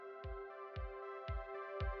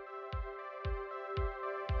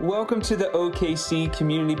Welcome to the OKC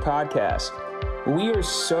Community Podcast. We are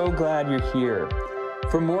so glad you're here.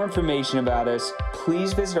 For more information about us,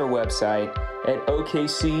 please visit our website at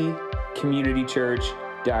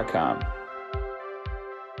okccommunitychurch.com.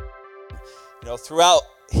 You know, throughout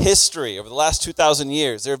history, over the last 2,000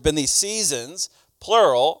 years, there have been these seasons,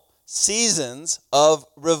 plural, seasons of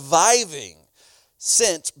reviving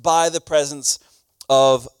sent by the presence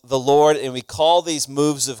of the Lord, and we call these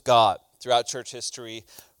moves of God throughout church history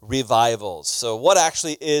revivals. So what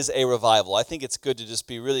actually is a revival? I think it's good to just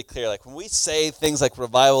be really clear. Like when we say things like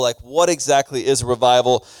revival, like what exactly is a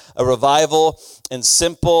revival? A revival in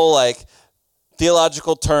simple, like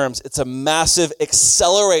theological terms, it's a massive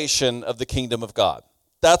acceleration of the kingdom of God.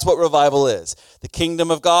 That's what revival is. The kingdom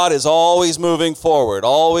of God is always moving forward,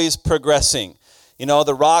 always progressing. You know,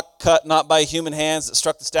 the rock cut not by human hands that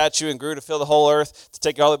struck the statue and grew to fill the whole earth, to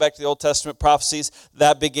take it all the way back to the Old Testament prophecies,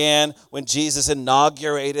 that began when Jesus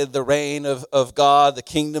inaugurated the reign of God, the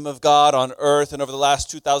kingdom of God on earth. And over the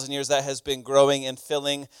last 2,000 years, that has been growing and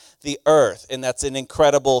filling the earth. And that's an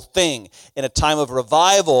incredible thing. In a time of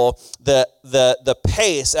revival, the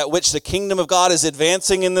pace at which the kingdom of God is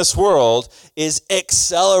advancing in this world is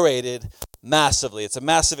accelerated massively. It's a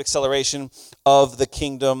massive acceleration of the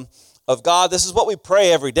kingdom of God. This is what we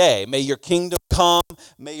pray every day. May your kingdom come,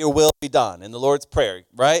 may your will be done. In the Lord's Prayer,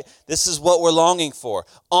 right? This is what we're longing for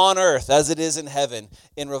on earth as it is in heaven.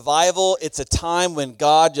 In revival, it's a time when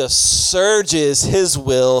God just surges his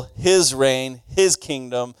will, his reign, his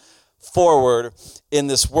kingdom forward in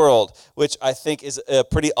this world, which I think is a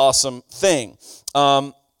pretty awesome thing.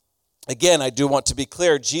 Again, I do want to be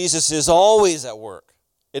clear, Jesus is always at work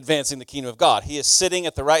advancing the kingdom of God. He is sitting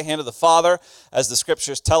at the right hand of the Father, as the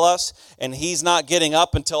scriptures tell us, and he's not getting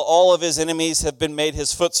up until all of his enemies have been made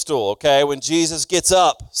his footstool, okay? When Jesus gets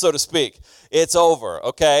up, so to speak, it's over,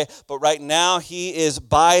 okay? But right now, he is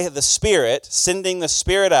by the Spirit, sending the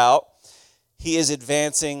Spirit out. He is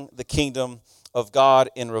advancing the kingdom of God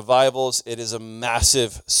in revivals. It is a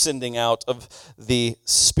massive sending out of the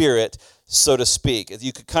Spirit, so to speak.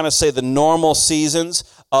 You could kind of say the normal seasons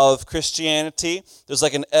of Christianity, there's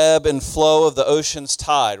like an ebb and flow of the ocean's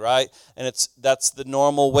tide, right? And that's the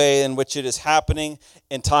normal way in which it is happening.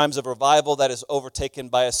 In times of revival, that is overtaken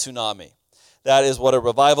by a tsunami. That is what a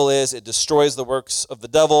revival is. It destroys the works of the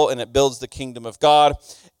devil and it builds the kingdom of God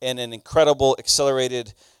in an incredible,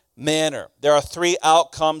 accelerated manner. There are three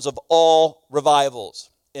outcomes of all revivals.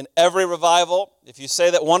 In every revival, if you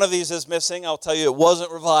say that one of these is missing, I'll tell you it wasn't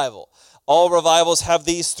revival. All revivals have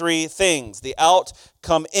these three things. The out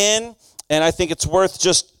come in, and I think it's worth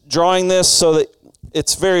just drawing this so that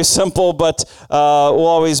it's very simple, but we'll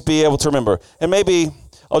always be able to remember. And maybe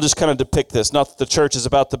I'll just kind of depict this. Not that the church is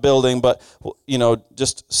about the building, but, you know,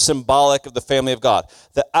 just symbolic of the family of God.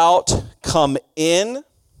 The out come in,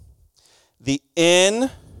 the in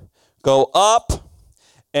go up,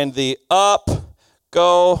 and the up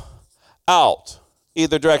go out.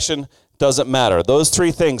 Either direction doesn't matter. Those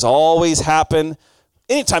three things always happen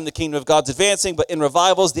anytime the kingdom of God's advancing, but in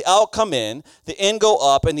revivals, the out come in, the in go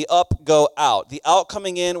up, and the up go out. The out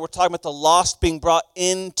coming in, we're talking about the lost being brought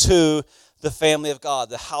into the family of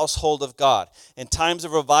God, the household of God. In times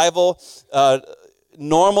of revival,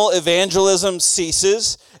 normal evangelism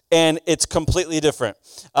ceases, and it's completely different.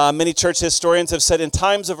 Many church historians have said in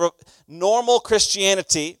times of normal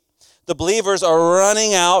Christianity, the believers are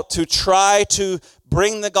running out to try to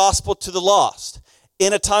bring the gospel to the lost.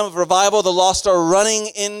 In a time of revival, the lost are running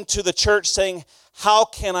into the church saying, how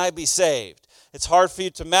can I be saved? It's hard for you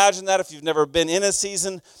to imagine that if you've never been in a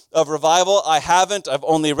season of revival. I haven't. I've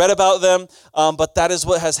only read about them. But that is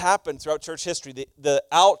what has happened throughout church history. The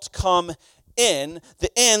out come in, the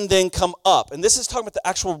in then come up. And this is talking about the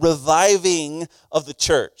actual reviving of the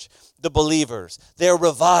church, the believers. They're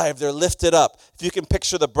revived. They're lifted up. If you can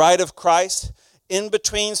picture the bride of Christ in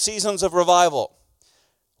between seasons of revival,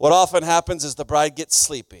 what often happens is the bride gets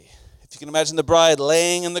sleepy. If you can imagine the bride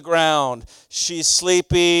laying in the ground, she's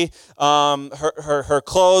sleepy. Her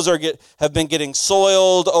clothes have been getting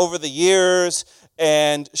soiled over the years,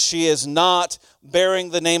 and she is not bearing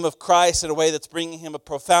the name of Christ in a way that's bringing him a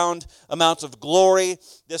profound amount of glory.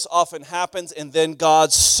 This often happens, and then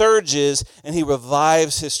God surges and he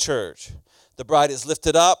revives his church. The bride is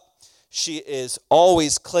lifted up. She is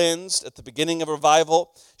always cleansed at the beginning of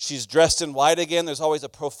revival. She's dressed in white again. There's always a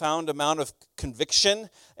profound amount of conviction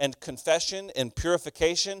and confession and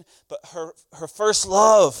purification. But her first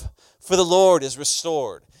love for the Lord is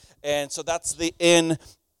restored. And so that's the in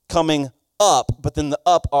coming up, but then the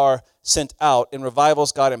up are sent out. In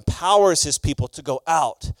revivals, God empowers his people to go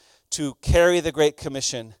out, to carry the Great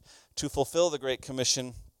Commission, to fulfill the Great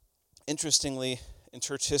Commission. Interestingly in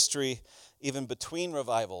church history, even between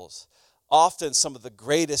revivals, often some of the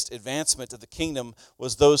greatest advancement of the kingdom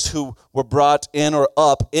was those who were brought in or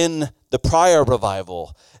up in the prior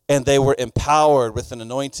revival, and they were empowered with an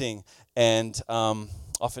anointing and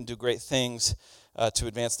often do great things to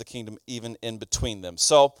advance the kingdom even in between them.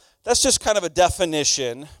 So that's just kind of a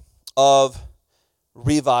definition of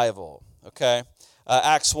revival, okay?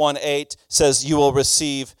 Acts 1:8 says, "You will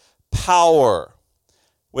receive power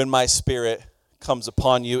when my Spirit comes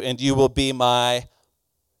upon you, and you will be my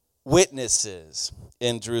witnesses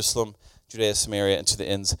in Jerusalem, Judea, Samaria, and to the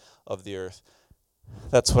ends of the earth."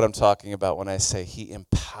 That's what I'm talking about when I say he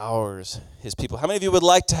empowers his people. How many of you would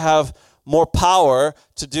like to have more power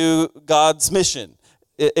to do God's mission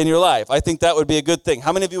in your life? I think that would be a good thing.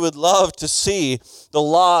 How many of you would love to see the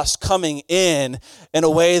lost coming in a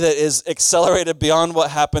way that is accelerated beyond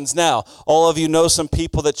what happens now? All of you know some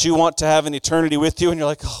people that you want to have an eternity with you, and you're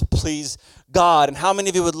like, oh, please, God. And how many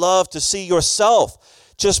of you would love to see yourself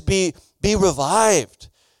just be revived?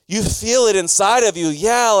 You feel it inside of you.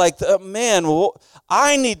 Yeah, like, man,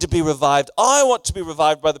 I need to be revived. I want to be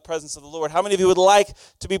revived by the presence of the Lord. How many of you would like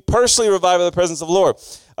to be personally revived by the presence of the Lord?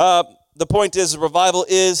 The point is, revival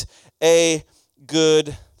is a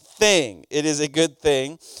good thing. It is a good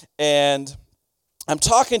thing. And I'm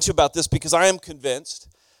talking to you about this because I am convinced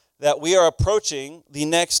that we are approaching the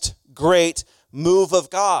next great move of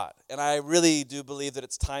God. And I really do believe that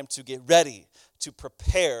it's time to get ready to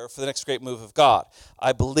prepare for the next great move of God.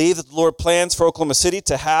 I believe that the Lord plans for Oklahoma City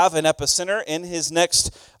to have an epicenter in his next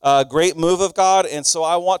great move of God. And so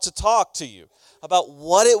I want to talk to you about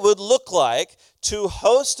what it would look like to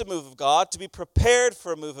host a move of God, to be prepared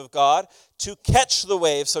for a move of God, to catch the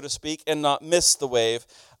wave, so to speak, and not miss the wave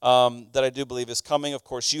that I do believe is coming. Of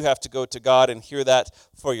course, you have to go to God and hear that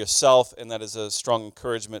for yourself, and that is a strong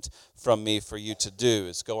encouragement from me for you to do,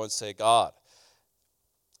 is go and say, God,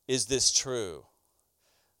 is this true?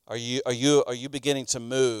 Are you beginning to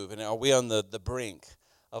move, and are we on the brink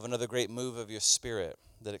of another great move of your Spirit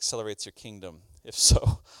that accelerates your kingdom? If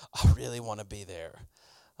so, I really want to be there.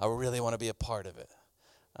 I really want to be a part of it.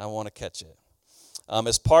 I want to catch it.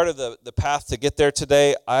 As part of the path to get there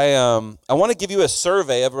today, I want to give you a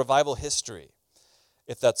survey of revival history,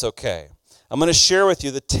 if that's okay. I'm going to share with you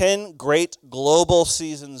the 10 great global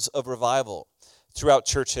seasons of revival throughout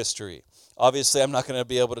church history. Obviously, I'm not going to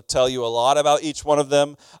be able to tell you a lot about each one of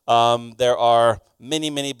them. There are many,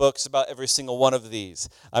 many books about every single one of these.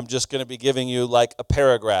 I'm just going to be giving you like a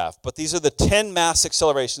paragraph. But these are the 10 mass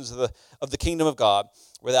accelerations of the kingdom of God,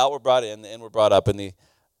 where the out were brought in, the in were brought up, and the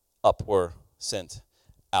up were sent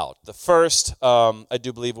out. The first, I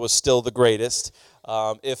do believe, was still the greatest,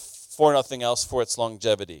 if for nothing else, for its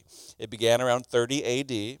longevity. It began around 30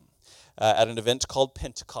 A.D. At an event called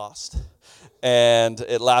Pentecost, and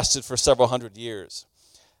it lasted for several hundred years,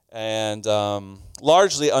 and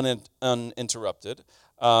largely uninterrupted,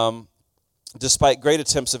 despite great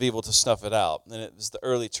attempts of evil to snuff it out. And it was the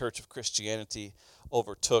early church of Christianity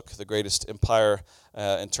overtook the greatest empire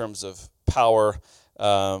in terms of power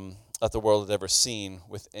that the world had ever seen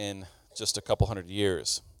within just a couple hundred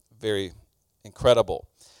years. Very incredible.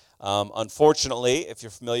 Unfortunately, if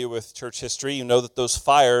you're familiar with church history, you know that those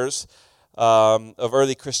fires of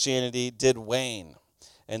early Christianity did wane,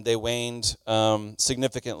 and they waned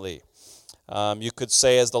significantly. You could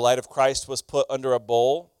say as the light of Christ was put under a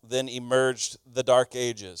bowl, then emerged the Dark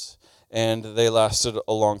Ages, and they lasted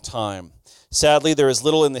a long time. Sadly, there is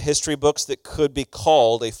little in the history books that could be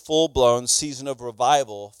called a full-blown season of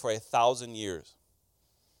revival for 1,000 years,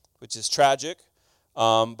 which is tragic,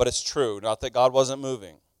 but it's true. Not that God wasn't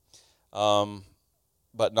moving,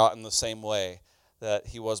 but not in the same way that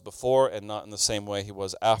he was before, and not in the same way he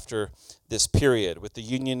was after this period. With the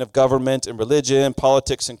union of government and religion,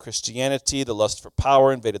 politics and Christianity, the lust for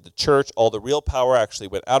power invaded the church. All the real power actually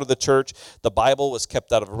went out of the church. The Bible was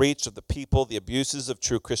kept out of reach of the people. The abuses of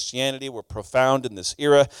true Christianity were profound in this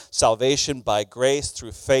era. Salvation by grace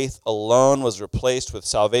through faith alone was replaced with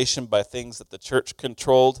salvation by things that the church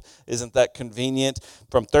controlled. Isn't that convenient?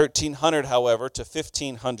 From 1300, however, to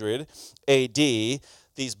 1500 A.D.,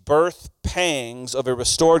 these birth pangs of a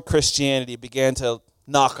restored Christianity began to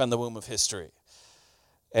knock on the womb of history.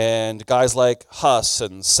 And guys like Huss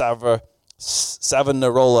and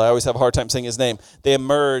Savonarola, I always have a hard time saying his name, they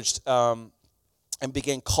emerged and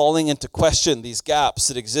began calling into question these gaps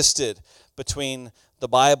that existed between the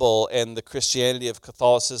Bible and the Christianity of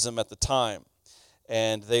Catholicism at the time.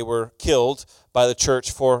 And they were killed by the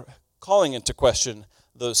church for calling into question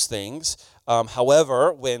those things.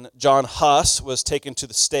 However, when John Huss was taken to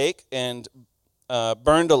the stake and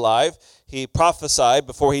burned alive, he prophesied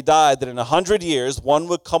before he died that in 100 years, one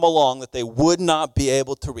would come along that they would not be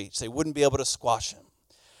able to reach. They wouldn't be able to squash him.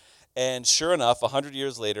 And sure enough, 100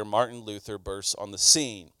 years later, Martin Luther bursts on the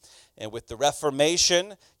scene. And with the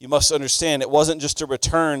Reformation, you must understand, it wasn't just a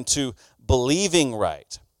return to believing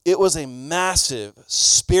right. It was a massive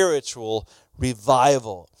spiritual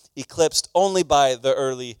revival, eclipsed only by the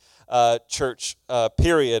early church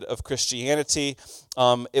period of Christianity.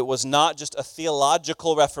 It was not just a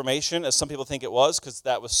theological reformation, as some people think it was, because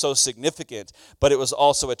that was so significant, but it was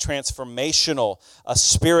also a transformational, a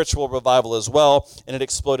spiritual revival as well, and it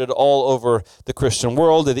exploded all over the Christian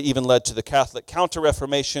world. It even led to the Catholic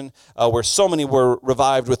Counter-Reformation, where so many were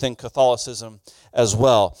revived within Catholicism as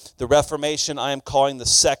well. The Reformation I am calling the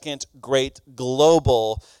second great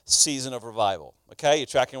global season of revival. Okay, you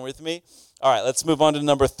tracking with me? All right, let's move on to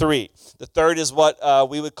number 3. The third is what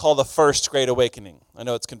we would call the First Great Awakening. I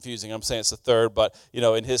know it's confusing. I'm saying it's the third, but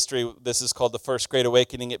in history, this is called the First Great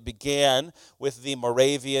Awakening. It began with the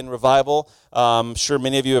Moravian Revival. I'm sure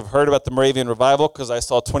many of you have heard about the Moravian Revival because I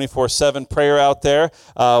saw 24/7 prayer out there,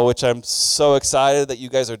 which I'm so excited that you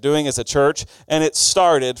guys are doing as a church. And it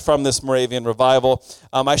started from this Moravian Revival.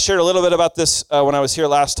 I shared a little bit about this when I was here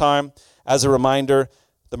last time. As a reminder,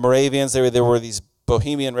 the Moravians, they were these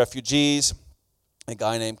Bohemian refugees. A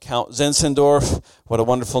guy named Count Zinzendorf, what a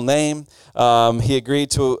wonderful name. He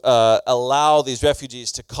agreed to allow these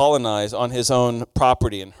refugees to colonize on his own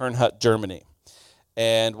property in Herrnhut, Germany.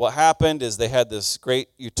 And what happened is they had this great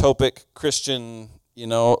utopic Christian,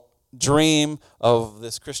 dream of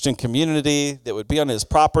this Christian community that would be on his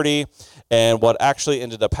property. And what actually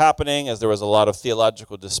ended up happening is there was a lot of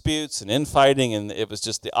theological disputes and infighting, and it was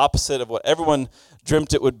just the opposite of what everyone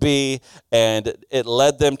dreamt it would be, and it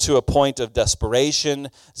led them to a point of desperation.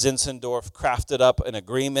 Zinzendorf crafted up an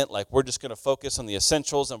agreement, like, we're just going to focus on the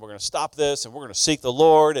essentials, and we're going to stop this, and we're going to seek the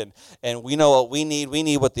Lord, and we know what we need. We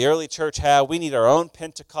need what the early church had. We need our own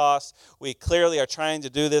Pentecost. We clearly are trying to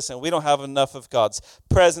do this, and we don't have enough of God's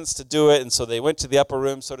presence to do it. And so they went to the upper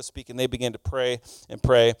room, so to speak, and they began to pray and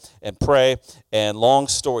pray and pray. And long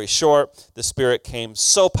story short, the Spirit came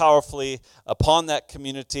so powerfully upon that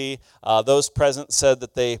community. Those present said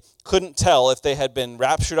that they couldn't tell if they had been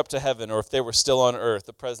raptured up to heaven or if they were still on earth.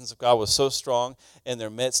 The presence of God was so strong in their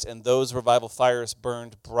midst, and those revival fires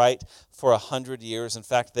burned bright for 100 years. In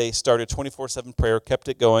fact, they started 24/7 prayer, kept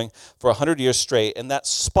it going for 100 years straight, and that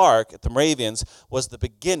spark at the Moravians was the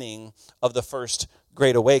beginning of the First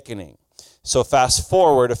Great Awakening. So fast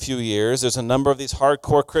forward a few years, there's a number of these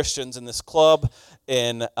hardcore Christians in this club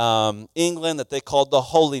in England that they called the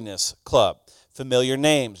Holiness Club. Familiar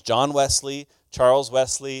names: John Wesley, Charles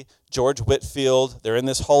Wesley, George Whitefield. They're in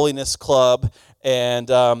this Holiness Club, and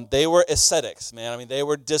they were ascetics, man. I mean, they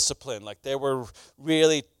were disciplined. Like, they were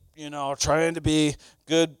really, trying to be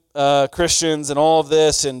good Christians and all of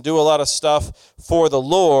this and do a lot of stuff for the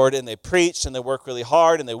Lord, and they preached and they worked really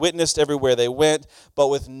hard and they witnessed everywhere they went, but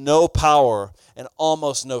with no power and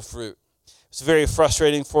almost no fruit. It was very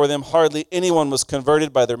frustrating for them. Hardly anyone was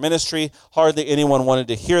converted by their ministry. Hardly anyone wanted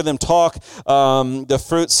to hear them talk. The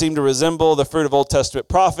fruit seemed to resemble the fruit of Old Testament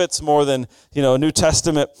prophets more than New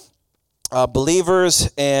Testament believers.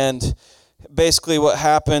 And basically what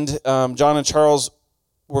happened, John and Charles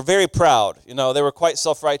were very proud. They were quite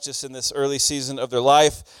self-righteous in this early season of their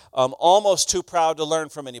life, almost too proud to learn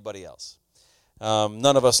from anybody else.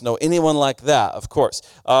 None of us know anyone like that, of course.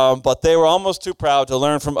 But they were almost too proud to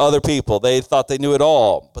learn from other people. They thought they knew it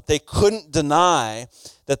all. But they couldn't deny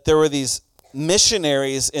that there were these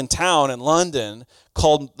missionaries in town in London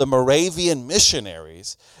called the Moravian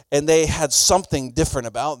Missionaries, and they had something different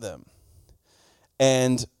about them.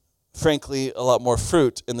 And frankly, a lot more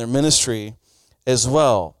fruit in their ministry as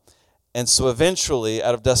well. And so eventually,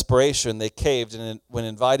 out of desperation, they caved, and when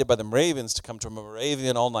invited by the Moravians to come to a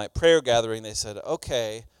Moravian all-night prayer gathering, they said,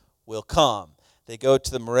 okay, we'll come. They go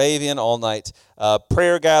to the Moravian all-night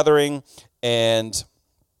prayer gathering, and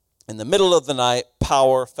in the middle of the night,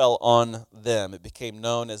 power fell on them. It became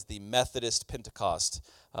known as the Methodist Pentecost.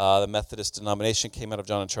 The Methodist denomination came out of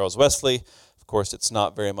John and Charles Wesley. Of course, it's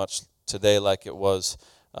not very much today like it was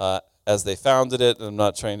as they founded it. I'm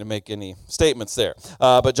not trying to make any statements there.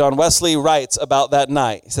 But John Wesley writes about that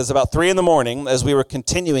night. He says, about 3 a.m, as we were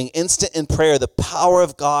continuing instant in prayer, the power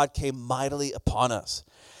of God came mightily upon us,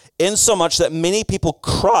 insomuch that many people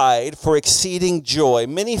cried for exceeding joy.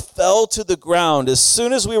 Many fell to the ground. As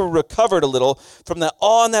soon as we were recovered a little from that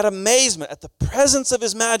awe and that amazement at the presence of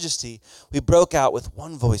his majesty, we broke out with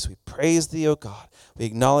one voice. We praise thee, O God. We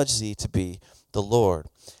acknowledge thee to be the Lord.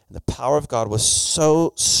 And the power of God was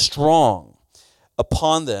so strong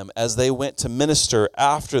upon them as they went to minister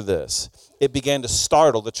after this. it began to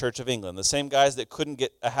startle the Church of England. The same guys that couldn't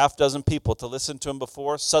get a half dozen people to listen to him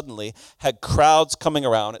before suddenly had crowds coming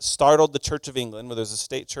around. It startled the Church of England, where there's a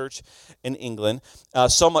state church in England,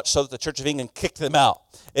 so much so that the Church of England kicked them out.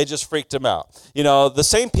 It just freaked them out. You know, the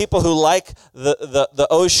same people who like the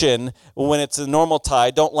ocean when it's a normal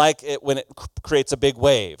tide don't like it when it creates a big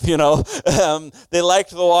wave, you know. They liked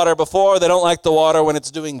the water before. They don't like the water when it's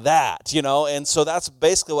doing that, you know. And so that's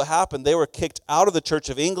basically what happened. They were kicked out of the Church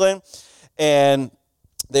of England, and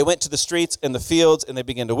they went to the streets and the fields, and they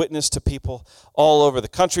began to witness to people all over the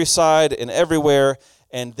countryside and everywhere.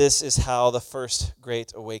 And this is how the First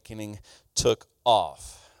Great Awakening took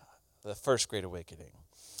off. The First Great Awakening.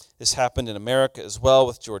 This happened in America as well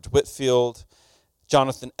with George Whitefield.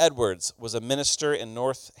 Jonathan Edwards was a minister in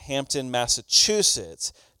Northampton,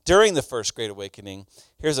 Massachusetts during the First Great Awakening.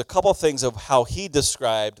 Here's a couple things of how he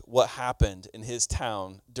described what happened in his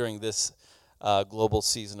town during this global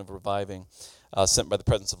season of reviving sent by the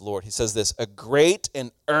presence of the Lord. He says this: a great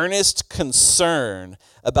and earnest concern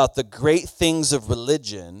about the great things of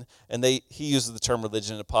religion, and he uses the term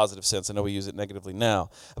religion in a positive sense. I know we use it negatively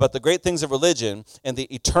now. About the great things of religion and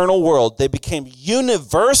the eternal world, they became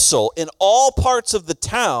universal in all parts of the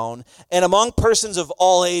town and among persons of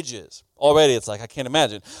all ages. Already it's like, I can't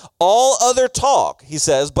imagine. All other talk, he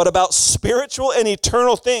says, but about spiritual and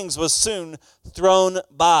eternal things was soon thrown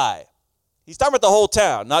by. He's talking about the whole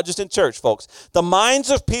town, not just in church, folks. The minds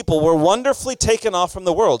of people were wonderfully taken off from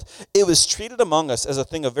the world. It was treated among us as a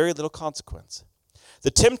thing of very little consequence.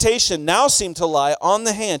 The temptation now seemed to lie on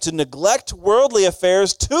the hand to neglect worldly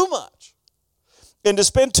affairs too much and to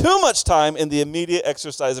spend too much time in the immediate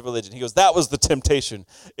exercise of religion. He goes, that was the temptation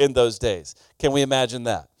in those days. Can we imagine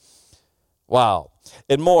that? Wow.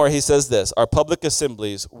 And more, he says this: our public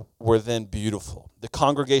assemblies were then beautiful. The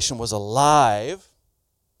congregation was alive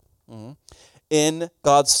in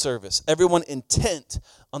God's service. Everyone intent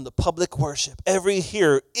on the public worship. Every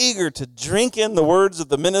hearer eager to drink in the words of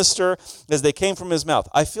the minister as they came from his mouth.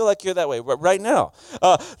 I feel like you're that way right now.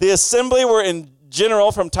 The assembly were in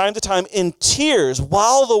general from time to time in tears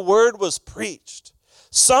while the word was preached.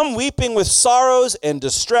 Some weeping with sorrows and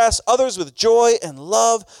distress, others with joy and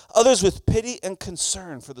love, others with pity and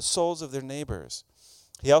concern for the souls of their neighbors.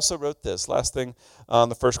 He also wrote this, last thing on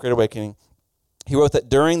the First Great Awakening. He wrote that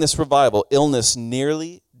during this revival, illness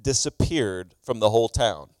nearly disappeared from the whole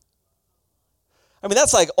town. I mean,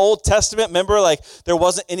 that's like Old Testament. Remember, like there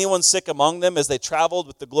wasn't anyone sick among them as they traveled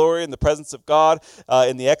with the glory and the presence of God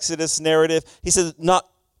in the Exodus narrative. He said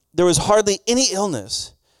there was hardly any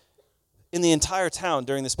illness in the entire town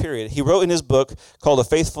during this period. He wrote in his book called A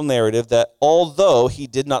Faithful Narrative that although he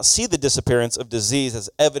did not see the disappearance of disease as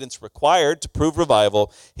evidence required to prove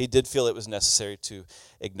revival, he did feel it was necessary to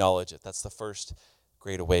acknowledge it. That's the First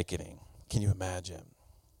Great Awakening. Can you imagine?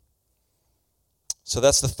 So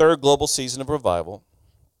that's the third global season of revival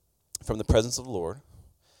from the presence of the Lord.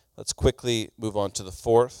 Let's quickly move on to the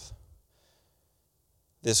fourth.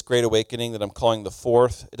 This Great Awakening that I'm calling the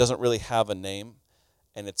fourth, it doesn't really have a name.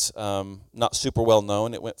 And it's not super well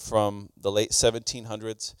known. It went from the late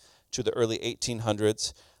 1700s to the early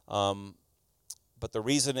 1800s. But the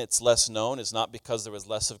reason it's less known is not because there was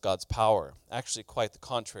less of God's power. Actually, quite the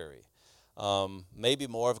contrary. Maybe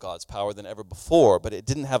more of God's power than ever before, but it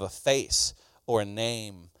didn't have a face or a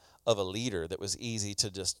name of a leader that was easy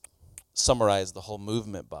to just summarize the whole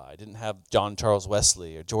movement by. It didn't have John Charles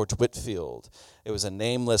Wesley or George Whitefield. It was a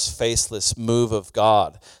nameless, faceless move of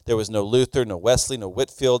God. There was no Luther, no Wesley, no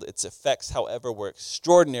Whitefield. Its effects, however, were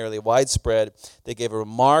extraordinarily widespread. They gave a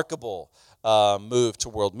remarkable move to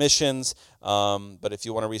world missions. But if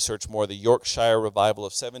you want to research more, the Yorkshire Revival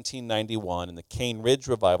of 1791 and the Cane Ridge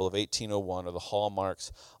Revival of 1801 are the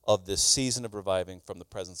hallmarks of this season of reviving from the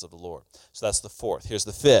presence of the Lord. So that's the fourth. Here's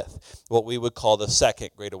the fifth, what we would call the second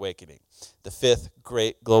Great Awakening. The fifth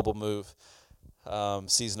great global move,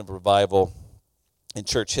 season of revival in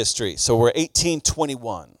church history. So we're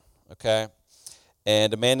 1821, okay?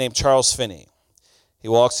 And a man named Charles Finney, he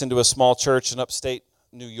walks into a small church in upstate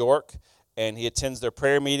New York, and he attends their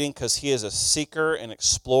prayer meeting because he is a seeker, an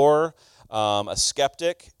explorer, a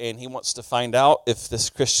skeptic, and he wants to find out if this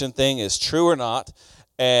Christian thing is true or not.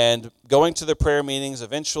 And going to the prayer meetings,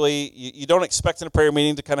 eventually, you don't expect in a prayer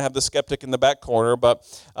meeting to kind of have the skeptic in the back corner, but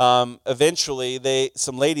eventually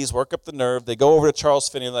some ladies work up the nerve. They go over to Charles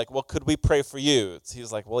Finney and like, well, could we pray for you?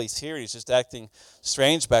 He's like, well, he's here. He's just acting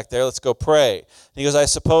strange back there. Let's go pray. And he goes, I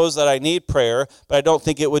suppose that I need prayer, but I don't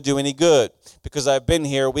think it would do any good because I've been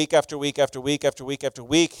here week after week after week after week after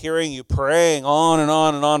week hearing you praying on and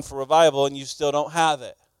on and on for revival, and you still don't have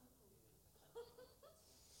it.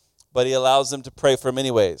 But he allows them to pray for him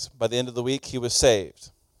anyways. By the end of the week, he was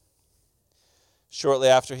saved. shortly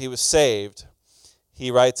after he was saved,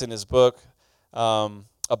 he writes in his book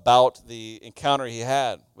about the encounter he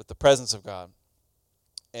had with the presence of God.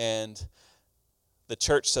 And the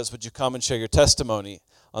church says, would you come and share your testimony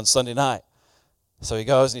on Sunday night? So he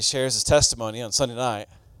goes and he shares his testimony on Sunday night.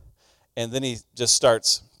 And then he just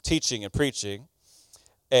starts teaching and preaching.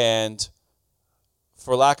 And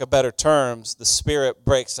for lack of better terms, the Spirit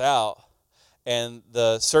breaks out and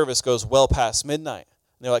the service goes well past midnight.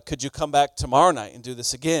 And they're like, could you come back tomorrow night and do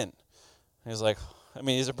this again? And he's like, I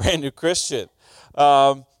mean, he's a brand new Christian.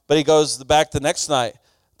 But he goes back the next night,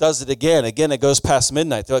 does it again. Again, it goes past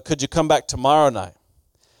midnight. They're like, could you come back tomorrow night?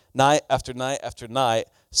 Night after night after night.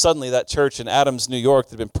 Suddenly that church in Adams, New York,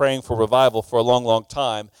 that had been praying for revival for a long, long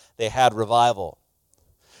time, they had revival.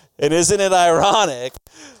 And isn't it ironic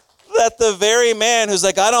that the very man who's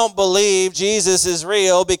like, I don't believe Jesus is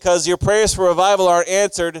real because your prayers for revival aren't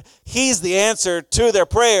answered, he's the answer to their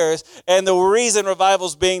prayers. And the reason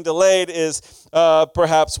revival's being delayed is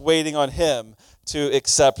perhaps waiting on him to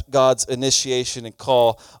accept God's initiation and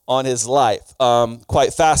call on his life.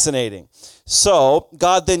 Quite fascinating. So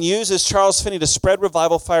God then uses Charles Finney to spread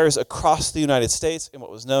revival fires across the United States in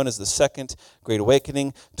what was known as the Second Great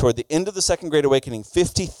Awakening. Toward the end of the Second Great Awakening,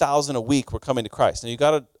 50,000 a week were coming to Christ. Now you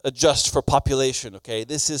got to adjust for population, okay?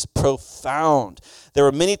 This is profound. There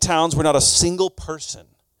were many towns where not a single person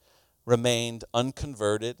remained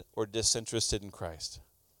unconverted or disinterested in Christ.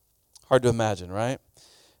 Hard to imagine, right?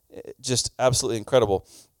 Just absolutely incredible.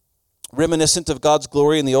 Reminiscent of God's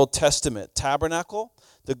glory in the Old Testament tabernacle,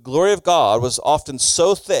 the glory of God was often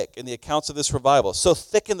so thick in the accounts of this revival, so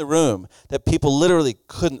thick in the room that people literally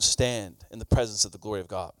couldn't stand in the presence of the glory of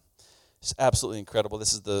God. It's absolutely incredible.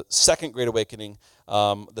 This is the Second Great Awakening,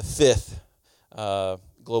 the fifth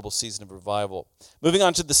global season of revival. Moving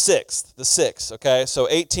on to the sixth, okay? So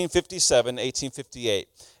 1857, 1858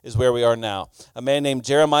 is where we are now. A man named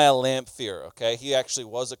Jeremiah Lamphere, okay? He actually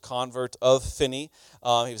was a convert of Finney.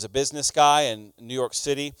 He was a business guy in New York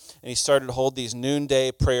City, and he started to hold these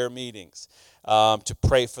noonday prayer meetings to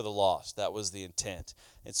pray for the lost. That was the intent.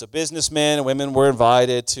 And so businessmen and women were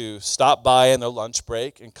invited to stop by in their lunch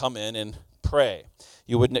break and come in and pray.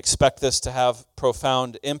 You wouldn't expect this to have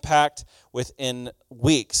profound impact. Within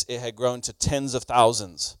weeks, it had grown to tens of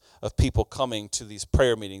thousands of people coming to these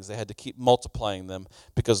prayer meetings. They had to keep multiplying them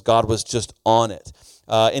because God was just on it.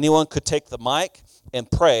 Anyone could take the mic and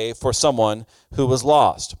pray for someone who was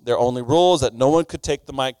lost. Their only rule is that no one could take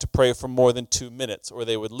the mic to pray for more than 2 minutes, or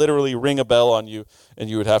they would literally ring a bell on you and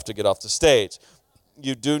you would have to get off the stage.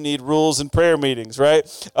 You do need rules in prayer meetings, right?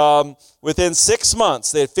 Within 6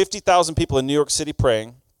 months, they had 50,000 people in New York City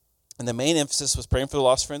praying, and the main emphasis was praying for the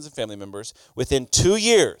lost friends and family members. Within 2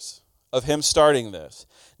 years of him starting this,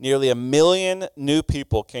 nearly 1 million new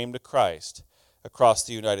people came to Christ across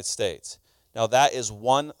the United States. Now that is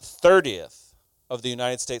 1/30 of the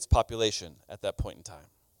United States population at that point in time,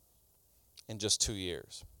 in just 2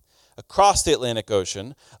 years. Across the Atlantic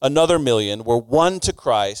Ocean, another 1 million were won to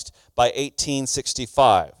Christ by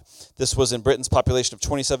 1865. This was in Britain's population of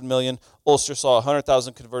 27 million. Ulster saw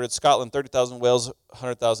 100,000 converted. Scotland, 30,000. Wales,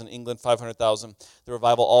 100,000. England, 500,000. The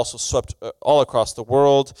revival also swept all across the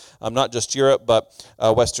world, not just Europe, but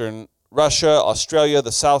Western Russia, Australia,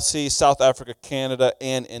 the South Sea, South Africa, Canada,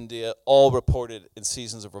 and India, all reported in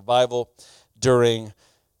seasons of revival during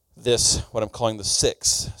this, what I'm calling the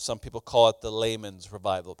sixth. Some people call it the layman's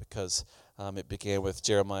revival because it began with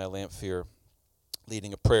Jeremiah Lamphere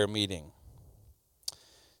leading a prayer meeting.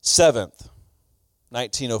 Seventh,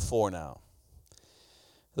 1904 now,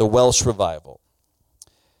 the Welsh revival.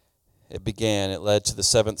 It led to the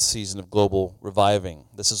seventh season of global reviving.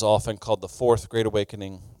 This is often called the Fourth Great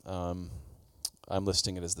Awakening. I'm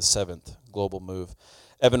listing it as the seventh global move.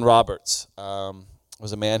 Evan Roberts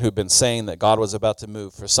was a man who'd been saying that God was about to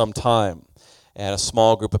move for some time, and a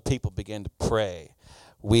small group of people began to pray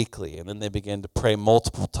weekly, and then they began to pray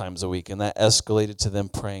multiple times a week, and that escalated to them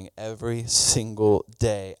praying every single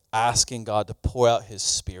day, asking God to pour out his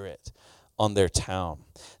Spirit on their town.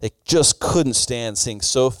 They just couldn't stand seeing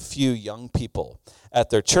so few young people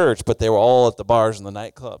at their church, but they were all at the bars and the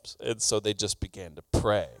nightclubs, and so they just began to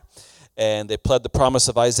pray. And they pled the promise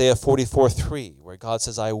of Isaiah 44:3, where God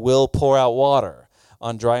says, I will pour out water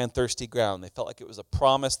on dry and thirsty ground. They felt like it was a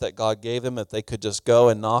promise that God gave them that they could just go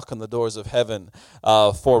and knock on the doors of heaven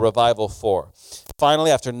for revival for. Finally,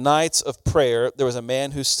 after nights of prayer, there was a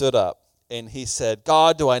man who stood up and he said,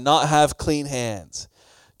 God, do I not have clean hands?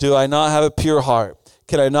 Do I not have a pure heart?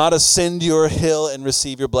 Can I not ascend your hill and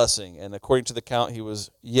receive your blessing? And according to the count, he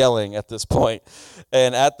was yelling at this point.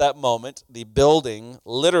 And at that moment, the building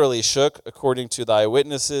literally shook. According to the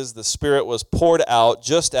eyewitnesses, the Spirit was poured out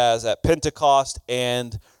just as at Pentecost,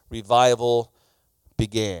 and revival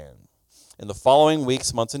began. In the following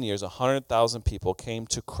weeks, months, and years, 100,000 people came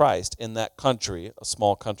to Christ in that country, a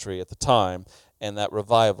small country at the time, and that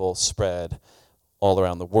revival spread all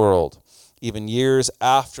around the world. Even years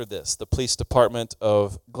after this, the police department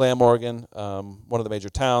of Glamorgan, one of the major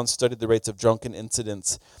towns, studied the rates of drunken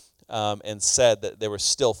incidents and said that they were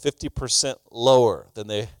still 50% lower than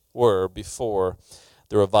they were before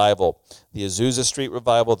the revival. The Azusa Street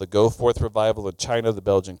revival, the Goforth revival in China, the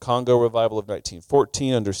Belgian Congo revival of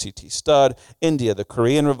 1914 under C.T. Studd, India, the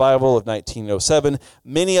Korean revival of 1907,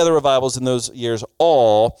 many other revivals in those years,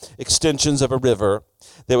 all extensions of a river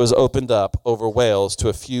that was opened up over Wales to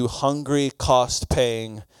a few hungry,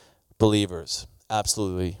 cost-paying believers.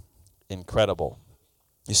 Absolutely incredible.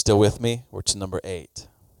 You still with me? We're to number 8.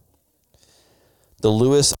 The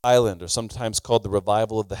Lewis Island, or sometimes called the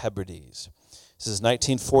Revival of the Hebrides. This is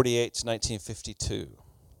 1948 to 1952.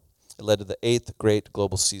 It led to the 8th great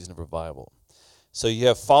global season of revival. So you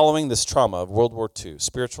have, following this trauma of World War II,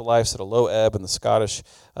 spiritual lives at a low ebb in the Scottish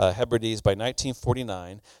Hebrides. By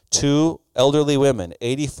 1949, 2 elderly women,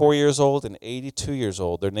 84 years old and 82 years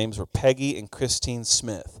old, their names were Peggy and Christine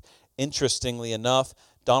Smith. Interestingly enough,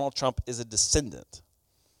 Donald Trump is a descendant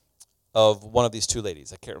of one of these 2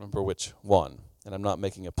 ladies. I can't remember which one. And I'm not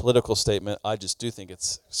making a political statement. I just do think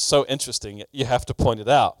it's so interesting, you have to point it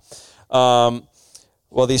out.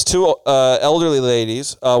 Well, these 2 elderly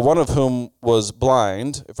ladies, one of whom was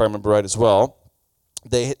blind, if I remember right as well,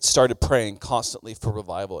 they started praying constantly for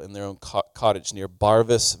revival in their own cottage near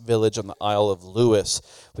Barvis village on the Isle of Lewis,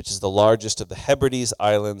 which is the largest of the Hebrides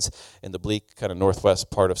Islands in the bleak kind of northwest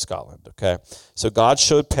part of Scotland. Okay, so God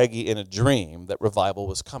showed Peggy in a dream that revival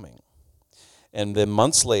was coming. And then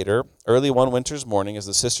months later, early one winter's morning, as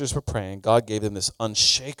the sisters were praying, God gave them this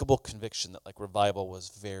unshakable conviction that revival was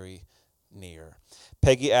very near.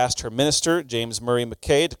 Peggy asked her minister, James Murray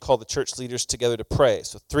McKay, to call the church leaders together to pray.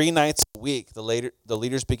 So 3 nights a week, the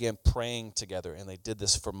leaders began praying together, and they did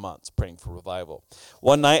this for months, praying for revival.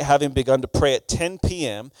 One night, having begun to pray at 10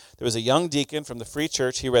 p.m., there was a young deacon from the Free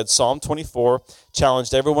Church. He read Psalm 24,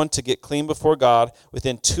 challenged everyone to get clean before God.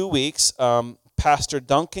 Within 2 weeks, Pastor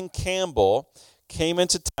Duncan Campbell came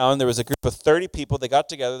into town. There was a group of 30 people. They got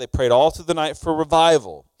together. They prayed all through the night for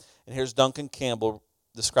revival. And here's Duncan Campbell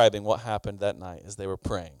describing what happened that night as they were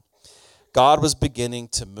praying. God was beginning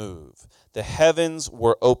to move. The heavens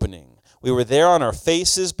were opening. We were there on our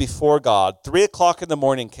faces before God. 3 o'clock in the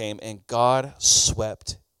morning came, and God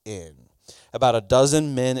swept in. About a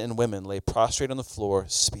dozen men and women lay prostrate on the floor,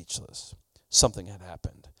 speechless. Something had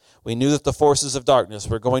happened. We knew that the forces of darkness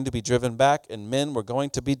were going to be driven back and men were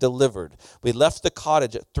going to be delivered. We left the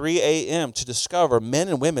cottage at 3 a.m. to discover men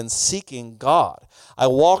and women seeking God. I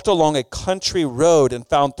walked along a country road and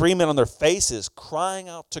found 3 men on their faces crying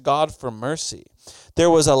out to God for mercy.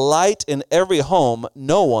 There was a light in every home.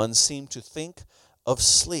 No one seemed to think of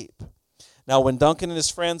sleep. Now, when Duncan and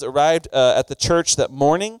his friends arrived at the church that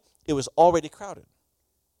morning, it was already crowded.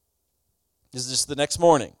 This is just the next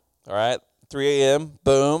morning, all right? 3 a.m.,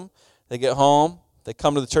 boom, they get home, they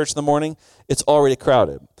come to the church in the morning, it's already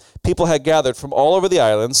crowded. People had gathered from all over the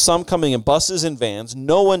island, some coming in buses and vans.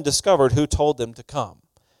 No one discovered who told them to come.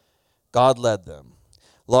 God led them.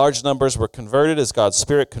 Large numbers were converted as God's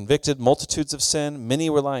Spirit convicted multitudes of sin. Many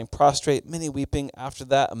were lying prostrate, many weeping. After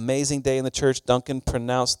that amazing day in the church, Duncan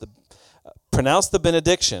pronounced the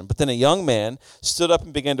benediction, but then a young man stood up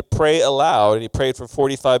and began to pray aloud, and he prayed for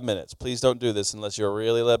 45 minutes. Please don't do this unless you're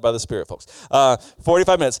really led by the Spirit, folks.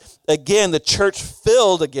 45 minutes. Again, the church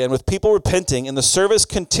filled again with people repenting, and the service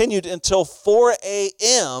continued until 4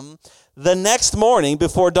 a.m. the next morning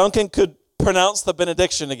before Duncan could pronounce the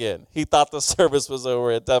benediction again. He thought the service was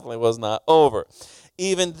over. It definitely was not over.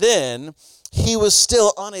 Even then, he was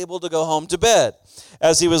still unable to go home to bed.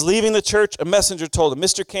 As he was leaving the church, a messenger told him,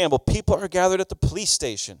 Mr. Campbell, people are gathered at the police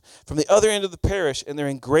station from the other end of the parish, and they're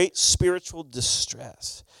in great spiritual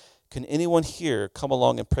distress. Can anyone here come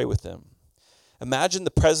along and pray with them? Imagine the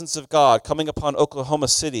presence of God coming upon Oklahoma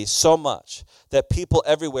City so much that people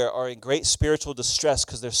everywhere are in great spiritual distress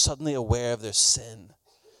because they're suddenly aware of their sin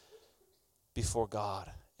before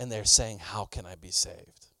God, and they're saying, how can I be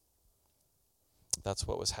saved? That's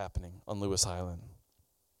what was happening on Lewis Island.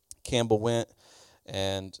 Campbell went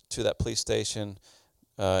and to that police station,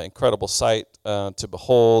 incredible sight to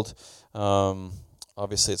behold.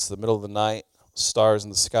 Obviously, it's the middle of the night, stars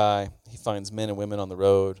in the sky. He finds men and women on the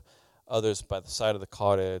road, others by the side of the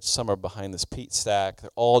cottage, some are behind this peat stack.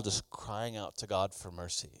 They're all just crying out to God for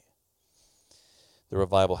mercy. The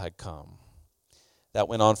revival had come. That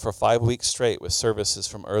went on for 5 weeks straight with services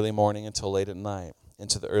from early morning until late at night,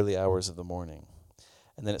 into the early hours of the morning.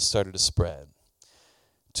 And then it started to spread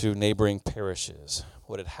to neighboring parishes.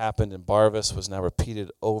 What had happened in Barvas was now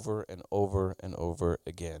repeated over and over and over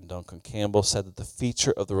again. Duncan Campbell said that the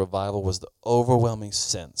feature of the revival was the overwhelming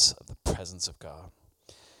sense of the presence of God.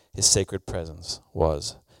 His sacred presence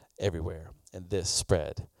was everywhere, and this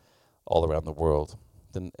spread all around the world.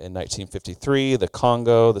 Then in 1953, the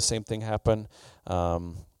Congo, the same thing happened,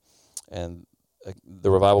 and the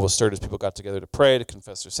revival was stirred as people got together to pray, to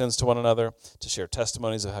confess their sins to one another, to share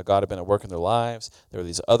testimonies of how God had been at work in their lives. There were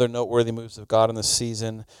these other noteworthy moves of God in this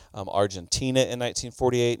season. Argentina in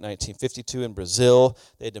 1948, 1952 in Brazil,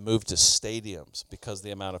 they had to move to stadiums because the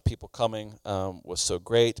amount of people coming was so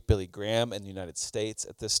great. Billy Graham in the United States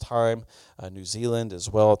at this time, New Zealand as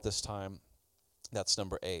well at this time. That's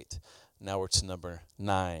number 8. Now we're to number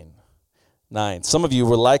 9. 9. Some of you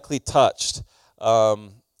were likely touched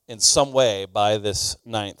in some way by this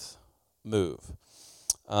 9th move.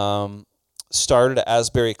 Started at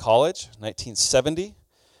Asbury College, 1970.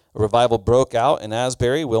 A revival broke out in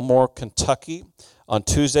Asbury, Wilmore, Kentucky, on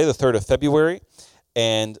Tuesday, the 3rd of February.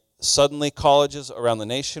 And suddenly colleges around the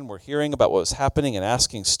nation were hearing about what was happening and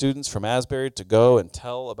asking students from Asbury to go and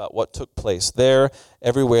tell about what took place there.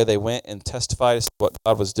 Everywhere they went and testified as to what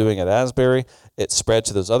God was doing at Asbury. It spread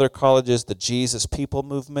to those other colleges. The Jesus People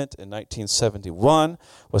movement in 1971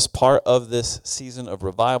 was part of this season of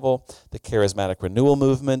revival. The Charismatic Renewal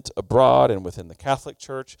movement abroad and within the Catholic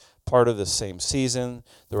Church, part of the same season.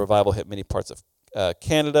 The revival hit many parts of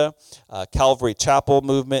Canada. Calvary Chapel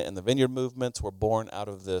movement and the Vineyard movements were born out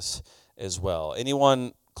of this as well.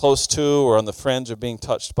 Anyone close to or on the fringe of being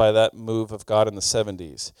touched by that move of God in the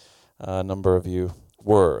 70s? A number of you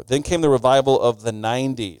were. Then came the revival of the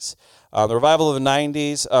 90s. The revival of the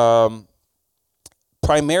 90s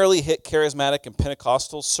primarily hit charismatic and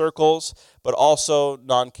Pentecostal circles, but also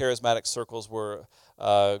non-charismatic circles were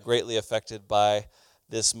greatly affected by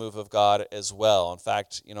this move of God as well. In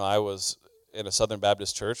fact, I was in a Southern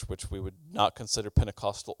Baptist church, which we would not consider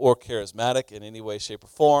Pentecostal or charismatic in any way, shape, or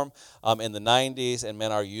form, in the 90s, and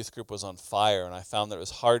man, our youth group was on fire, and I found that it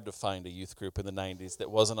was hard to find a youth group in the 90s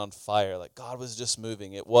that wasn't on fire. Like, God was just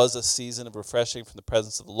moving. It was a season of refreshing from the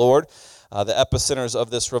presence of the Lord. The epicenters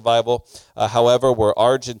of this revival, however, were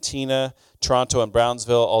Argentina, Toronto, and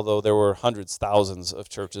Brownsville, although there were hundreds, thousands of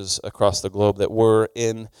churches across the globe that were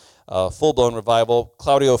in full-blown revival.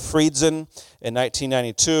 Claudio Friedzen in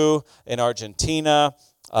 1992 in Argentina.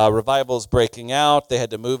 Revival's breaking out. They had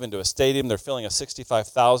to move into a stadium. They're filling a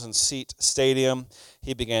 65,000-seat stadium.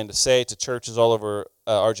 He began to say to churches all over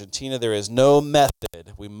Argentina, there is no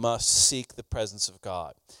method. We must seek the presence of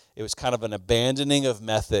God. It was kind of an abandoning of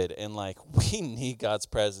method, and we need God's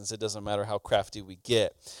presence. It doesn't matter how crafty we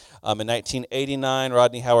get. In 1989,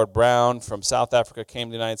 Rodney Howard-Browne from South Africa came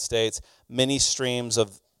to the United States. Many streams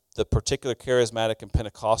of the particular charismatic and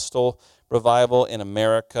Pentecostal revival in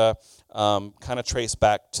America kind of trace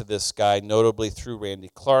back to this guy, notably through Randy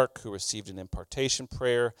Clark, who received an impartation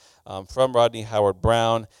prayer from Rodney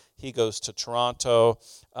Howard-Browne. He goes to Toronto,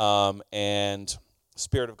 and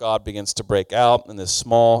Spirit of God begins to break out in this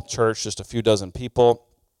small church, just a few dozen people.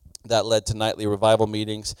 That led to nightly revival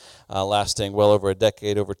meetings lasting well over a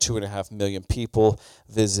decade. Over 2.5 million people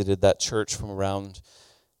visited that church from around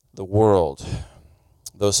the world.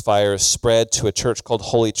 Those fires spread to a church called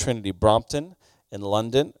Holy Trinity Brompton in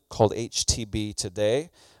London, called HTB today.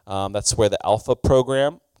 That's where the Alpha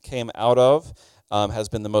program came out of. Has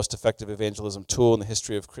been the most effective evangelism tool in the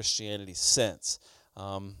history of Christianity since.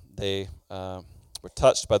 They were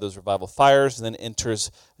touched by those revival fires, and then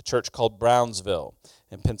enters a church called Brownsville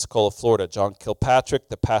in Pensacola, Florida. John Kilpatrick,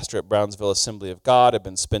 the pastor at Brownsville Assembly of God, had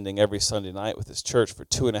been spending every Sunday night with his church for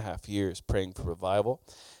 2.5 years praying for revival.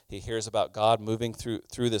 He hears about God moving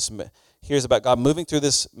through this man,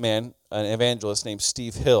 an evangelist named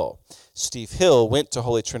Steve Hill. Steve Hill went to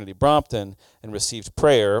Holy Trinity Brompton and received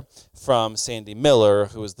prayer from Sandy Miller,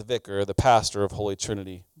 who was the vicar, the pastor of Holy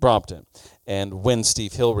Trinity Brompton. And when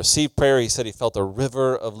Steve Hill received prayer, he said he felt a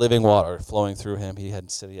river of living water flowing through him. He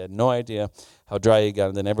said he had no idea how dry he got,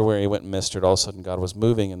 and then everywhere he went and ministered, all of a sudden God was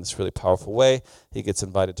moving in this really powerful way. He gets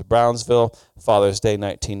invited to Brownsville, Father's Day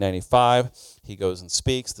 1995. He goes and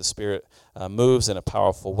speaks. The Spirit moves in a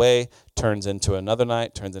powerful way, turns into another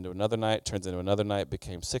night, turns into another night, turns into another night,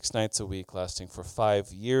 became 6 nights a week, lasting for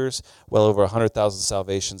 5 years, well over 100,000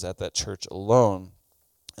 salvations at that church alone.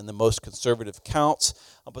 and the most conservative counts.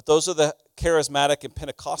 But those are the charismatic and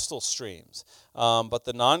Pentecostal streams. But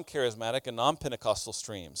the non-charismatic and non-Pentecostal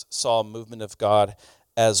streams saw a movement of God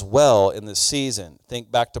as well in this season.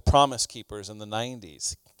 Think back to Promise Keepers in the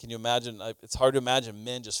 90s. Can you imagine? It's hard to imagine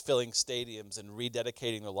men just filling stadiums and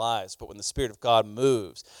rededicating their lives. But when the Spirit of God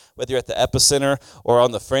moves, whether you're at the epicenter or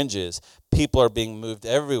on the fringes, people are being moved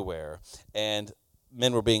everywhere. And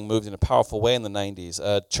men were being moved in a powerful way in the 90s.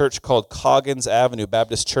 A church called Coggins Avenue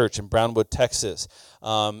Baptist Church in Brownwood, Texas,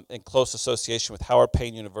 in close association with Howard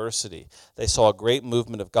Payne University. They saw a great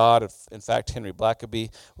movement of God. In fact, Henry Blackaby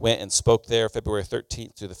went and spoke there February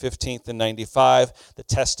 13th through the 15th in 95. The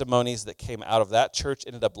testimonies that came out of that church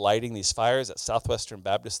ended up lighting these fires at Southwestern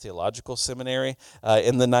Baptist Theological Seminary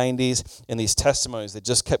in the 90s. And these testimonies that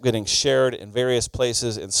just kept getting shared in various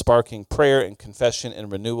places and sparking prayer and confession and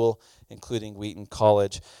renewal, including Wheaton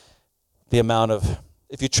College. The amount of,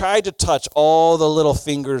 if you tried to touch all the little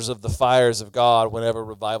fingers of the fires of God whenever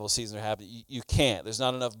revival season are happening, you can't. There's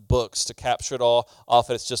not enough books to capture it all.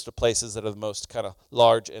 Often it's just the places that are the most kind of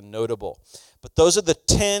large and notable. But those are the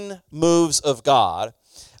 10 moves of God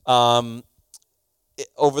over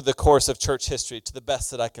the course of church history, to the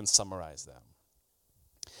best that I can summarize them.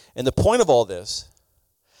 And the point of all this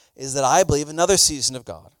is that I believe another season of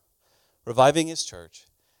God, reviving his church,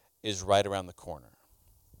 is right around the corner.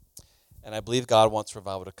 And I believe God wants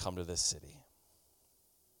revival to come to this city.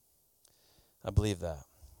 I believe that.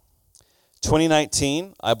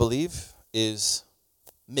 2019, I believe, is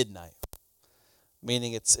midnight,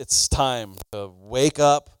 meaning it's time to wake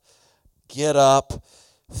up, get up,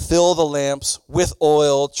 fill the lamps with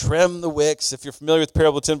oil, trim the wicks, if you're familiar with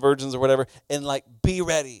Parable of 10 Virgins or whatever, and be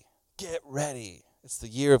ready, get ready. It's the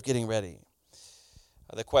year of getting ready.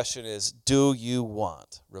 The question is, do you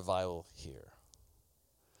want revival here?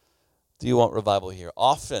 Do you want revival here?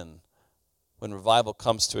 Often, when revival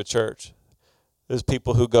comes to a church, there's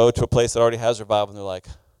people who go to a place that already has revival, and they're like,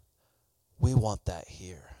 we want that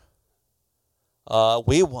here.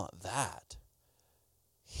 We want that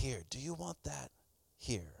here. Do you want that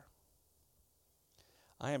here?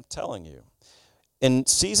 I am telling you, in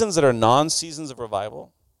seasons that are non-seasons of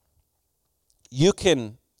revival, you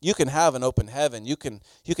can have an open heaven. You can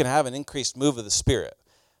have an increased move of the Spirit.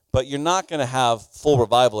 But you're not going to have full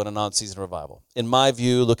revival in a non-season revival. In my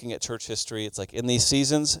view, looking at church history, it's like in these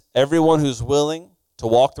seasons, everyone who's willing to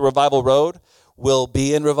walk the revival road will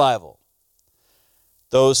be in revival.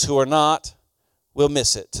 Those who are not will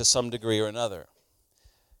miss it to some degree or another.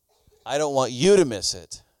 I don't want you to miss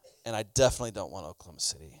it, and I definitely don't want Oklahoma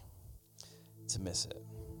City to miss it.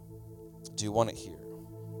 Do you want it here?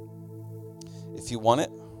 If you want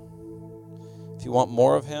it, if you want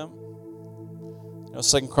more of him,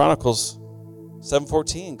 2 Chronicles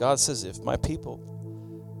 7:14, God says, if my people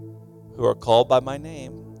who are called by my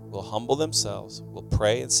name will humble themselves, will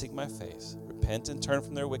pray and seek my face, repent and turn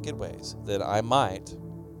from their wicked ways, then I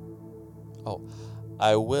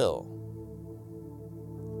will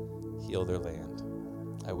heal their land.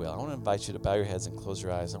 I will. I want to invite you to bow your heads and close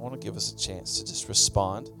your eyes. I want to give us a chance to just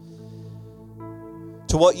respond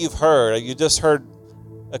to what you've heard. You just heard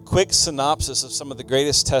a quick synopsis of some of the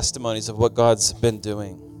greatest testimonies of what God's been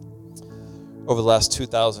doing over the last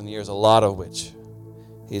 2,000 years, a lot of which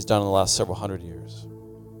he's done in the last several hundred years.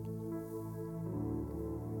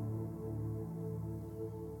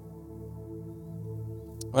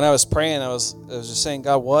 When I was praying, I was just saying,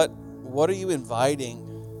 God, what are you inviting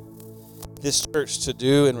this church to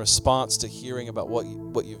do in response to hearing about what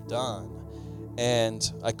you've done? And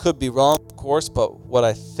I could be wrong, of course, but what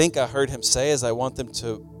I think I heard him say is I want them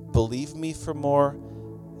to believe me for more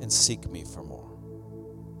and seek me for more.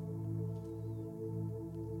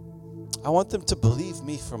 I want them to believe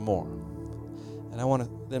me for more, and I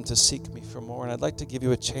want them to seek me for more. And I'd like to give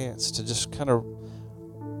you a chance to just kind of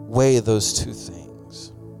weigh those two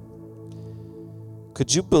things.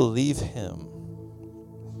 Could you believe him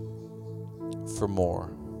for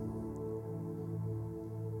more?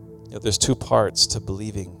 There's two parts to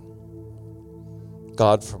believing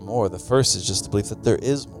God for more. The first is just to believe that there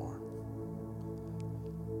is more.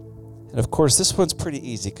 And of course, this one's pretty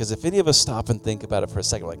easy, because if any of us stop and think about it for a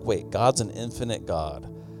second, like, wait, God's an infinite God.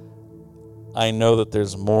 I know that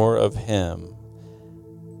there's more of him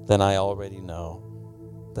than I already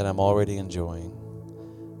know, that I'm already enjoying,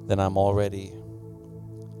 than I'm already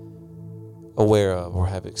aware of or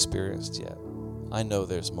have experienced yet. I know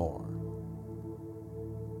there's more.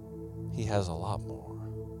 He has a lot more.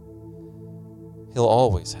 He'll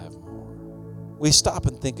always have more. We stop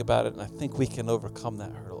and think about it, and I think we can overcome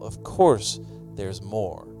that hurdle. Of course, there's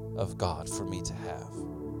more of God for me to have.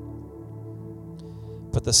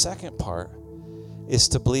 But the second part is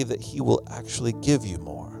to believe that he will actually give you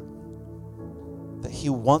more. That he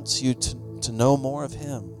wants you to know more of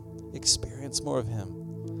him, experience more of him.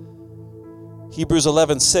 Hebrews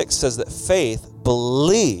 11:6 says that faith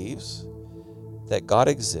believes that God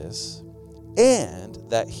exists and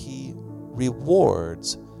that he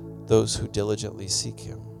rewards those who diligently seek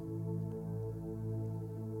him.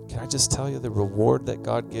 Can I just tell you the reward that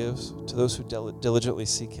God gives to those who diligently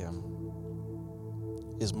seek him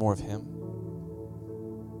is more of him?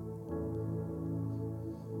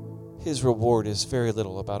 His reward is very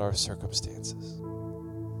little about our circumstances.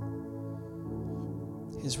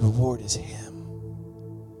 His reward is him.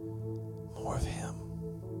 More of him.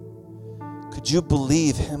 Could you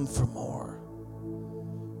believe him for more?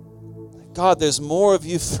 God, there's more of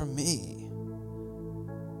you for me.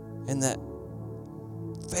 And that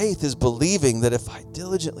faith is believing that if I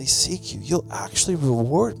diligently seek you, you'll actually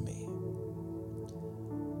reward me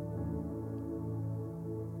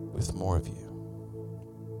with more of you.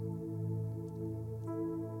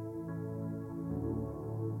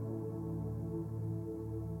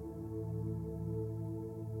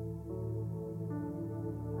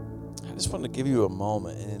 I just want to give you a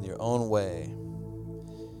moment, and in your own way.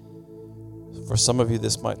 For some of you,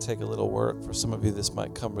 this might take a little work. For some of you, this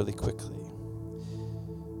might come really quickly.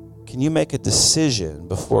 Can you make a decision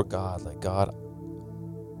before God, like, God,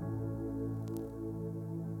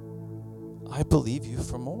 I believe you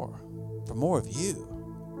for more of you.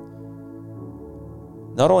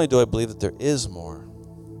 Not only do I believe that there is more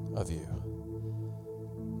of you,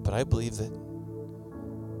 but I believe that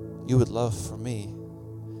you would love for me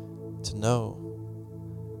to know,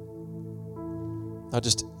 not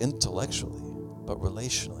just intellectually, but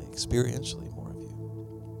relationally, experientially, more of you.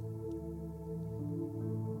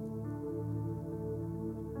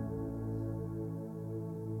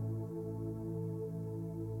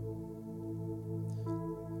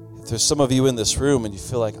 If there's some of you in this room and you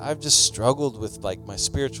feel like, I've just struggled with like my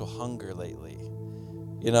spiritual hunger lately.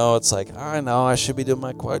 You know, it's like, I know I should be doing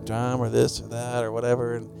my quiet time or this or that or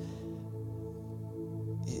whatever. And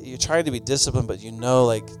you're trying to be disciplined, but you know,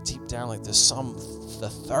 like deep down, like the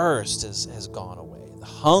thirst has gone away. The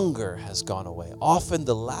hunger has gone away. Often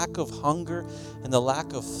the lack of hunger and the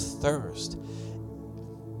lack of thirst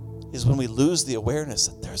is when we lose the awareness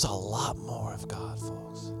that there's a lot more of God,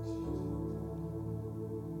 folks.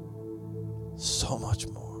 So much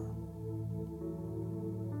more.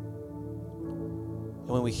 And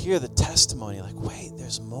when we hear the testimony, like, wait,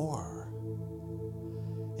 there's more.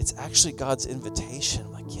 It's actually God's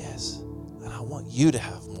invitation. Like, yes, and I want you to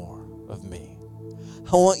have more of me.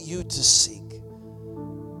 I want you to seek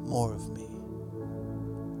more of me.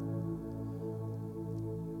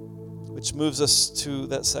 Which moves us to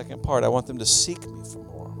that second part. I want them to seek me for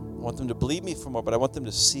more. I want them to believe me for more, but I want them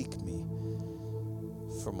to seek me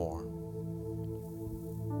for more.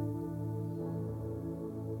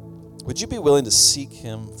 Would you be willing to seek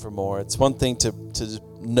him for more? It's one thing to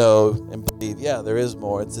know and believe, yeah, there is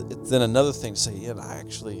more. It's then another thing to say, yeah, I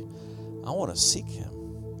want to seek him.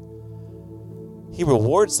 He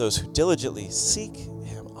rewards those who diligently seek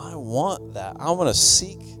him. I want that. I want to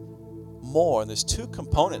seek more. And there's two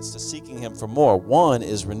components to seeking him for more. One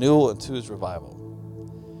is renewal and two is revival.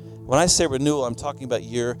 When I say renewal, I'm talking about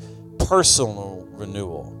your personal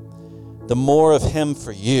renewal. The more of him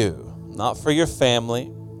for you, not for your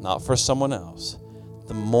family, not for someone else.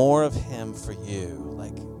 The more of him for you.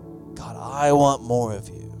 Like, God, I want more of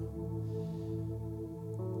you.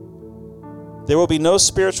 There will be no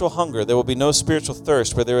spiritual hunger. There will be no spiritual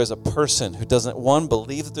thirst where there is a person who doesn't, one,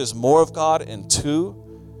 believe that there's more of God, and two,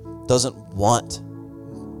 doesn't want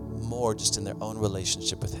more just in their own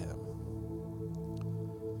relationship with him.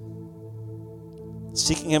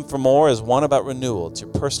 Seeking him for more is one, about renewal. It's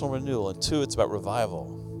your personal renewal. And two, it's about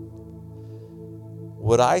revival.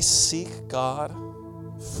 Would I seek God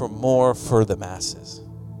for more for the masses?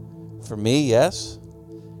 For me, yes.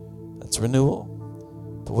 That's renewal.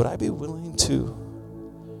 But would I be willing to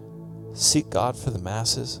seek God for the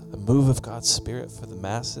masses? A move of God's Spirit for the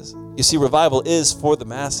masses? You see, revival is for the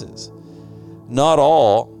masses. Not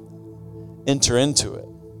all enter into it.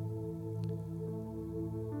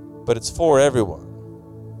 But it's for everyone.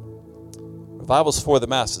 Revival's for the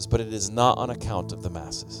masses, but it is not on account of the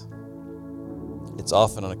masses. It's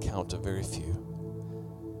often on account of very few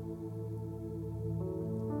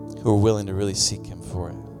who are willing to really seek him for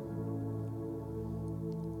it.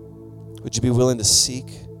 Would you be willing to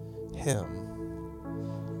seek him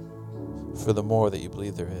for the more that you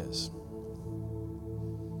believe there is?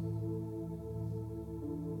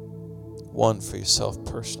 One, for yourself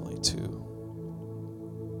personally. Two,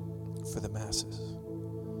 for the masses.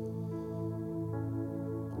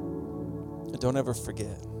 don't ever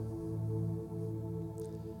forget.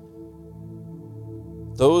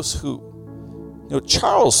 Those who,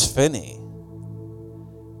 Charles Finney,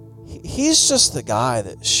 he's just the guy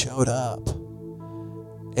that showed up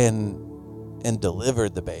and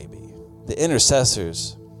delivered the baby. The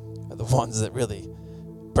intercessors are the ones that really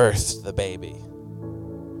birthed the baby.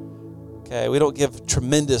 Okay, we don't give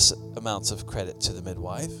tremendous amounts of credit to the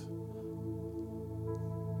midwife.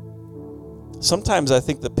 Sometimes I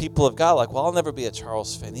think the people of God are like, well, I'll never be a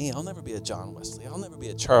Charles Finney. I'll never be a John Wesley. I'll never be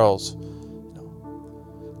a Charles.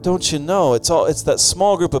 Don't you know, it's that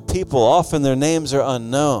small group of people, often their names are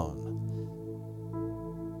unknown,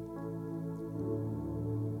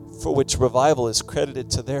 for which revival is credited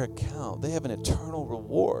to their account. They have an eternal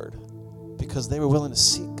reward because they were willing to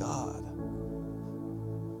seek God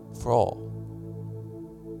for all.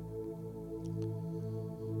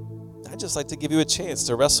 I'd just like to give you a chance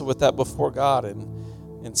to wrestle with that before God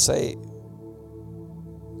and say,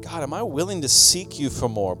 God, am I willing to seek you for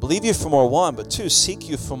more? Believe you for more, one, but two, seek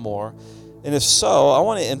you for more. And if so, I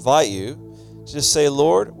want to invite you to just say,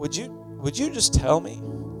 Lord, would you just tell me,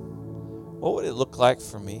 what would it look like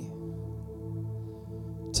for me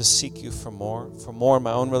to seek you for more in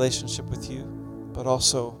my own relationship with you, but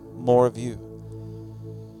also more of you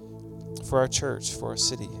for our church, for our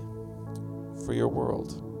city, for your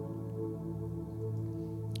world.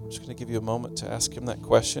 I'm just going to give you a moment to ask him that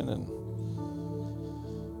question and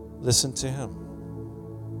listen to him.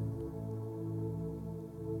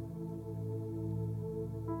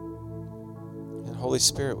 And Holy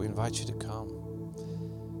Spirit, we invite you to come.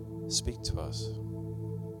 Speak to us.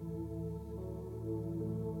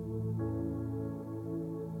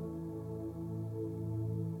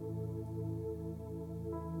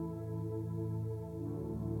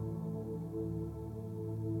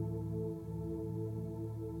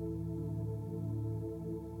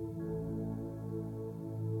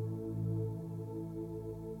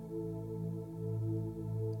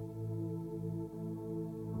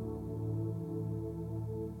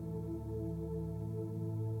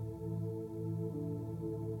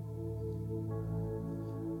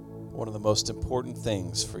 One of the most important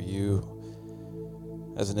things for you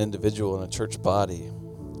as an individual in a church body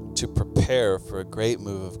to prepare for a great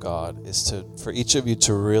move of God is for each of you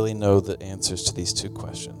to really know the answers to these two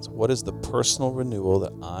questions. What is the personal renewal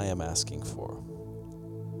that I am asking for?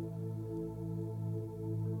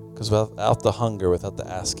 Because without the hunger, without the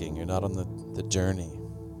asking, you're not on the journey.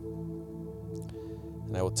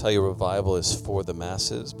 And I will tell you, revival is for the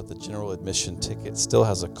masses, but the general admission ticket still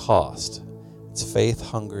has a cost. It's faith,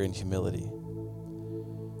 hunger, and humility.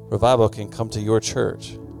 Revival can come to your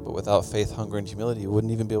church, but without faith, hunger, and humility, you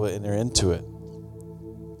wouldn't even be able to enter into it.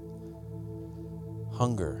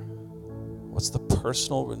 Hunger. What's the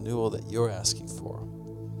personal renewal that you're asking for?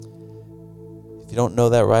 If you don't know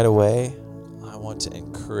that right away, I want to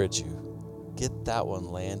encourage you. Get that one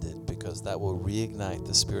landed, because that will reignite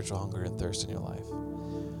the spiritual hunger and thirst in your life.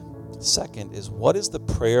 Second is, what is the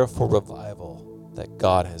prayer for revival that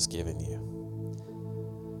God has given you?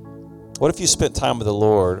 What if you spent time with the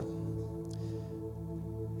Lord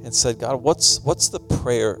and said, God, what's the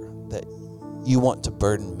prayer that you want to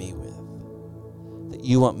burden me with, that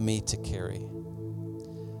you want me to carry?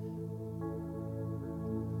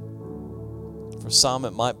 For some,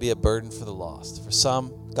 it might be a burden for the lost. For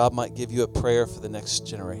some, God might give you a prayer for the next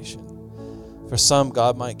generation. For some,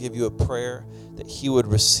 God might give you a prayer that he would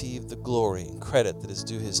receive the glory and credit that is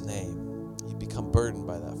due his name. You become burdened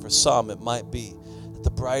by that. For some, it might be the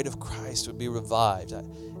bride of Christ would be revived.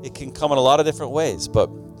 It can come in a lot of different ways, but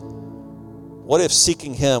what if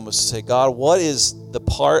seeking him was to say, God, what is the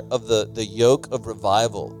part of the yoke of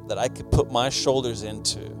revival that I could put my shoulders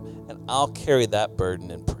into, and I'll carry that burden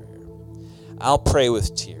in prayer. I'll pray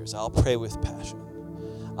with tears. I'll pray with passion.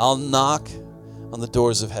 I'll knock on the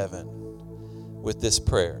doors of heaven with this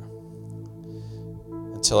prayer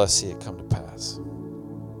until I see it come to pass.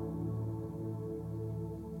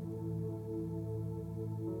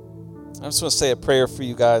 I just want to say a prayer for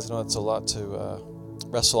you guys. I know it's a lot to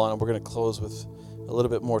wrestle on, and we're going to close with a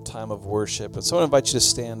little bit more time of worship. And so I invite you to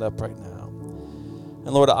stand up right now.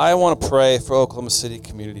 And Lord, I want to pray for Oklahoma City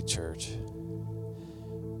Community Church.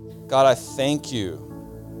 God, I thank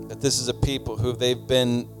you that this is a people who they've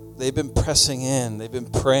been pressing in, they've been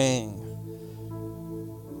praying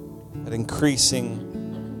at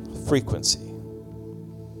increasing frequency.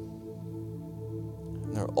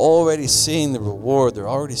 And they're already seeing the reward, they're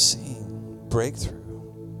already seeing breakthrough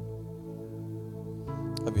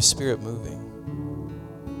of your Spirit moving.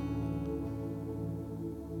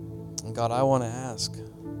 And God, I want to ask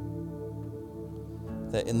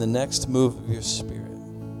that in the next move of your Spirit,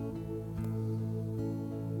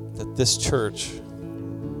 that this church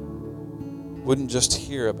wouldn't just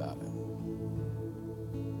hear about it,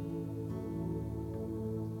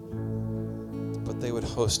 but they would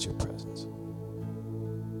host your presence.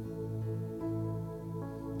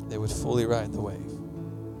 They would fully ride the wave.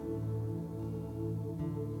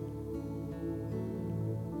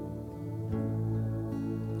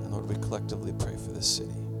 And Lord, we collectively pray for this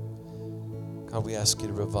city. God, we ask you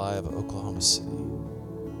to revive Oklahoma City.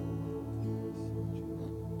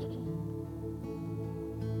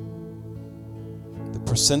 The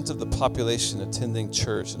percent of the population attending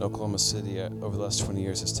church in Oklahoma City over the last 20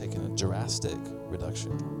 years has taken a drastic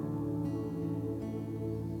reduction.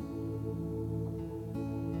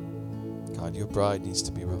 God, your bride needs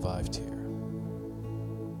to be revived here.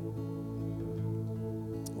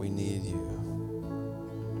 We need you.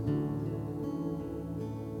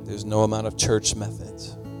 There's no amount of church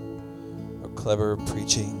methods or clever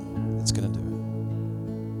preaching that's going to do it.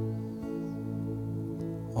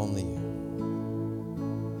 Only you.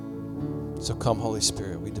 So come, Holy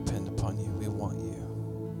Spirit, we depend upon you. We want you.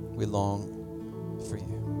 We long for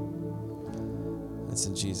you. It's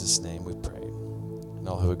in Jesus' name we pray. And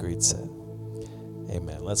all who agreed said,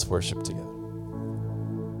 amen. Let's worship together.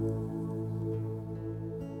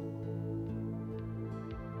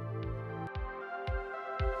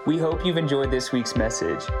 We hope you've enjoyed this week's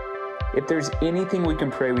message. If there's anything we can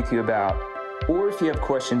pray with you about, or if you have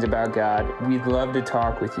questions about God, we'd love to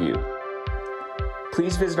talk with you.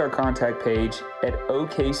 Please visit our contact page at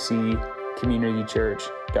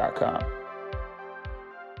okccommunitychurch.com.